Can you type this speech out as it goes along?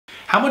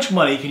How much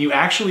money can you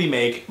actually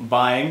make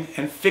buying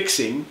and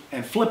fixing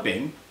and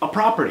flipping a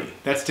property?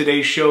 That's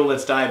today's show.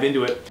 Let's dive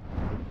into it.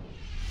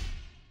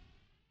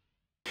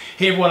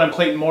 Hey everyone, I'm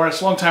Clayton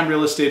Morris, longtime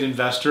real estate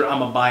investor.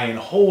 I'm a buy and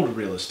hold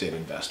real estate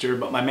investor,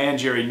 but my man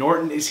Jerry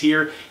Norton is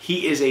here.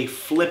 He is a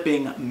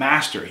flipping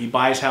master. He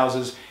buys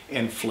houses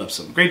and flips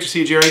them. Great to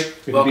see you, Jerry.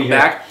 Welcome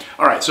back.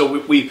 All right, so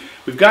we've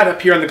got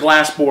up here on the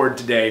glass board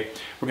today,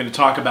 we're going to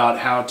talk about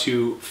how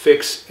to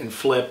fix and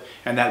flip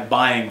and that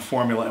buying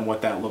formula and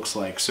what that looks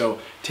like. So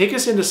take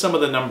us into some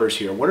of the numbers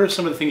here. What are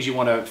some of the things you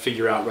want to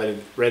figure out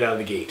right out of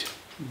the gate?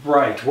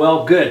 Right,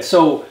 well, good.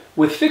 So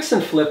with fix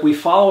and flip, we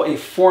follow a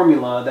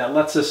formula that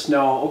lets us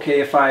know, okay,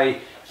 if I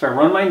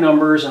run my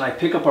numbers and I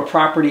pick up a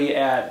property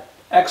at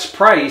X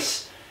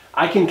price,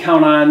 I can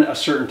count on a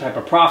certain type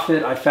of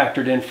profit. I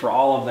factored in for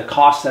all of the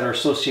costs that are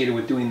associated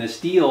with doing this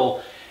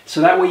deal. So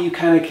that way you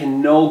kind of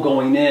can know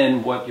going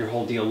in what your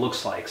whole deal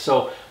looks like.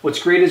 So what's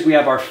great is we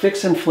have our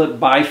fix and flip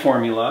buy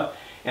formula.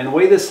 And the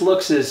way this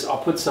looks is, I'll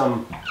put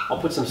some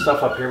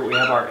stuff up here, but we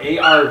have our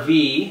ARV,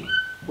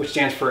 which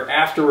stands for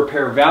after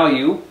repair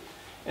value.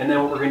 And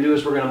then what we're going to do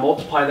is we're going to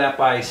multiply that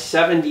by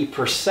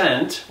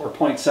 70% or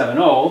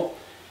 0.70.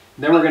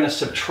 Then we're going to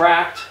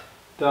subtract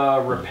the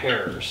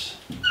repairs.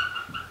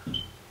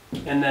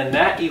 And then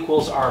that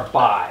equals our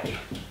buy.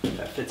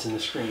 That fits in the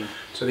screen.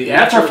 So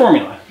that's our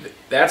formula.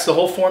 That's the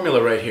whole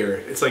formula right here.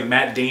 It's like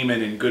Matt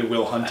Damon in Good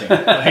Will Hunting.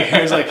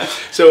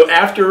 So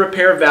after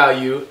repair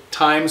value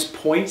times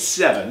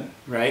 0.7,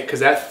 right? Because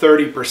that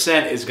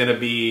 30% is going to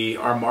be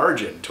our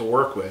margin to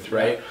work with,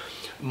 right?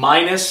 Yeah.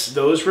 Minus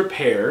those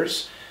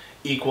repairs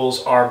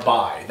equals our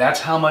buy.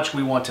 That's how much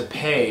we want to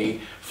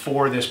pay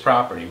for this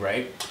property,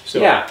 right? So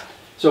yeah.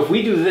 So if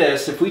we do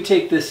this, if we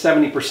take this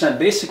 70%,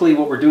 basically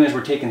what we're doing is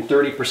we're taking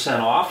 30%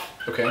 off.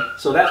 Okay.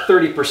 So that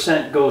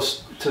 30%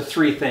 goes to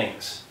three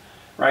things,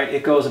 right?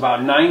 It goes about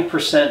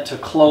 9% to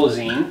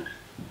closing.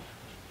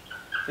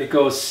 It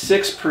goes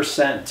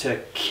 6%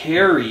 to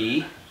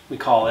carry, we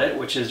call it,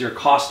 which is your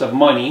cost of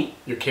money.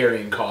 Your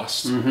carrying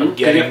costs of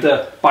getting. You have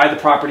to buy the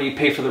property,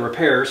 pay for the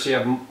repairs. So you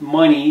have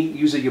money,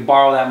 usually you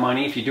borrow that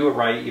money. If you do it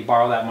right, you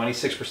borrow that money,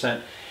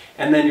 6%.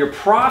 And then your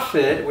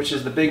profit, which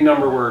is the big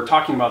number we're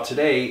talking about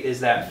today, is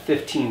that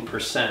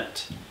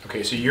 15%.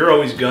 Okay, so you're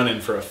always gunning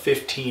for a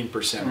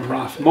 15%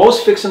 profit.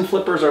 Most fix and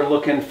flippers are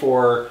looking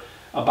for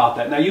about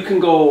that. Now you can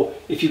go,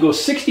 if you go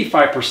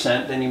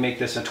 65%, then you make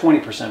this a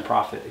 20%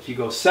 profit. If you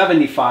go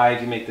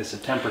 75%, you make this a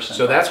 10%.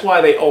 So that's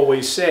why they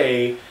always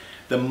say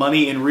the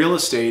money in real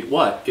estate,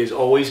 what, is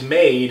always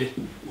made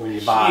when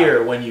you buy.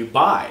 Here when you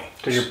buy.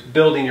 Because you're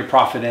building your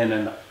profit in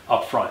and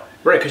up front.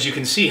 Right, because you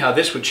can see how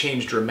this would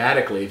change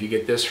dramatically if you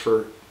get this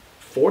for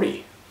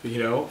 40,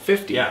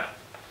 50. Yeah.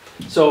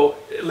 So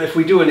if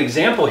we do an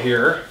example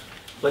here,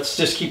 let's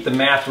just keep the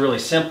math really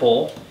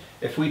simple.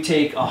 If we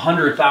take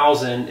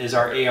 100,000 is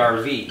our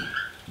ARV.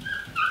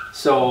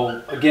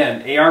 So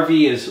again, ARV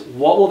is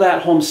what will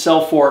that home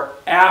sell for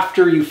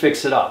after you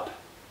fix it up?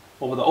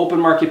 What will the open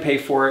market pay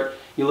for it?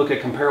 You look at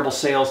comparable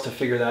sales to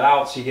figure that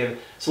out.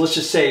 So let's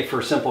just say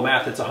for simple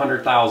math, it's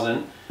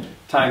 100,000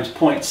 times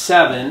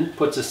 0.7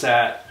 puts us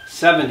at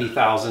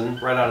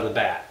 70,000 right out of the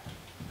bat.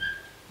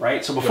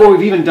 Right? So before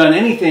we've even done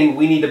anything,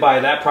 we need to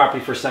buy that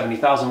property for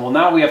 70,000. Well,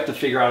 now we have to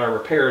figure out our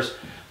repairs.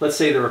 Let's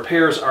say the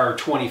repairs are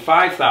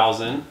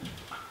 25,000.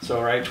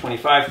 So, right,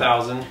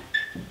 25,000.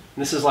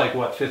 This is like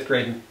what, 5th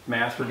grade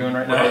math we're doing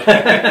right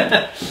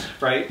now?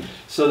 Right?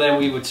 So then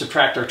we would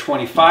subtract our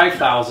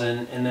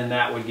 25,000 and then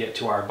that would get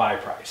to our buy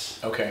price.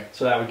 Okay.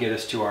 So that would get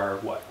us to our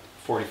what,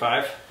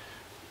 45?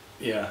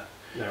 Yeah.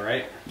 Is that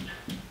right?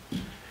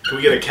 Can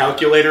we get a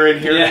calculator in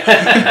here?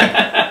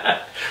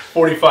 Yeah.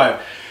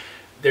 45.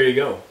 There you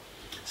go.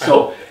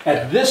 So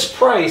at this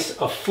price,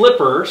 a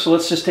flipper, so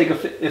let's just take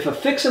if a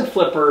fix and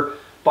flipper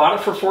bought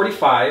it for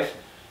 45,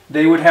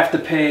 they would have to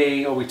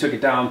pay, we took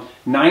it down,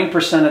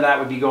 9% of that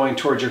would be going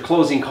towards your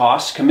closing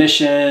costs,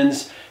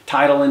 commissions,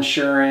 title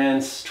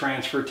insurance,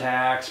 transfer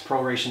tax,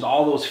 prorations,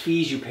 all those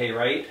fees you pay,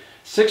 right?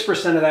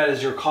 6% of that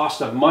is your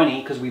cost of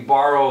money because we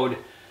borrowed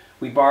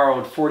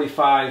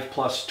 45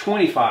 plus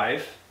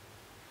 25,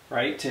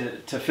 right,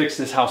 to fix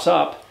this house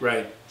up.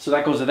 Right. So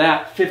that goes to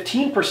that.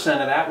 15% of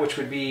that, which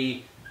would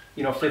be,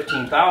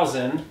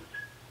 15,000,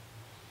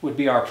 would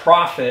be our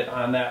profit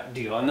on that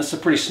deal. And this is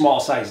a pretty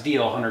small size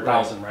deal,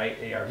 100,000, right,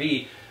 ARV.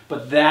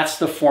 But that's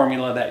the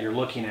formula that you're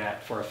looking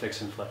at for a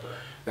fix and flipper.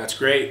 That's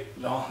great.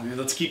 Well,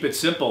 let's keep it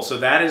simple. So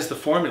that is the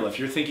formula. If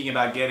you're thinking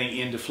about getting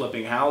into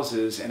flipping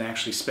houses and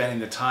actually spending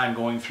the time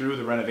going through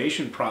the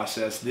renovation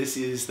process, this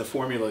is the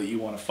formula that you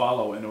want to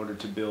follow in order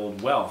to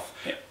build wealth.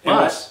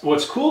 But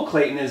what's cool,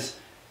 Clayton, is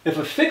if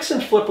a fix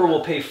and flipper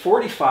will pay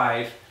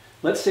 45,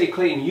 let's say,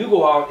 Clayton, you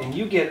go out and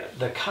you get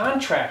the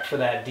contract for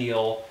that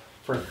deal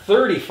for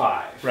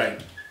 35.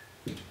 Right.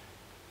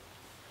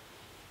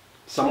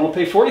 Someone will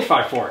pay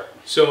 45 for it.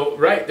 So,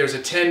 right, there's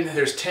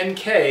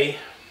 10K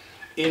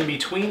in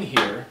between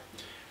here,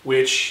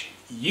 which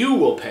you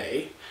will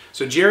pay.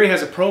 So Jerry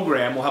has a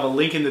program, we'll have a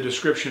link in the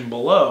description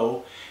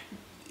below.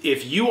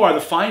 If you are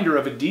the finder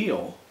of a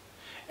deal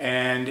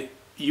and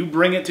you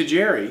bring it to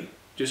Jerry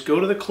just go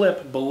to the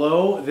clip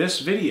below this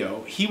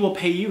video. He will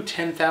pay you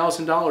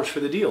 $10,000 for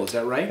the deal. Is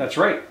that right? That's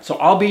right. So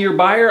I'll be your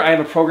buyer. I have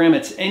a program.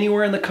 It's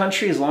anywhere in the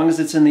country as long as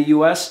it's in the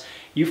U.S.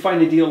 You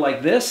find a deal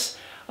like this,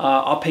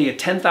 I'll pay you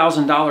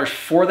 $10,000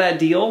 for that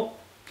deal,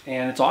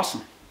 and it's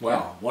awesome.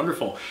 Wow,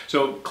 wonderful.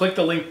 So click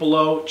the link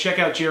below. Check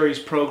out Jerry's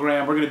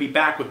program. We're going to be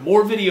back with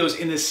more videos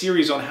in this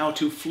series on how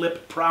to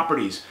flip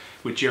properties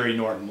with Jerry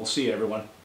Norton. We'll see you, everyone.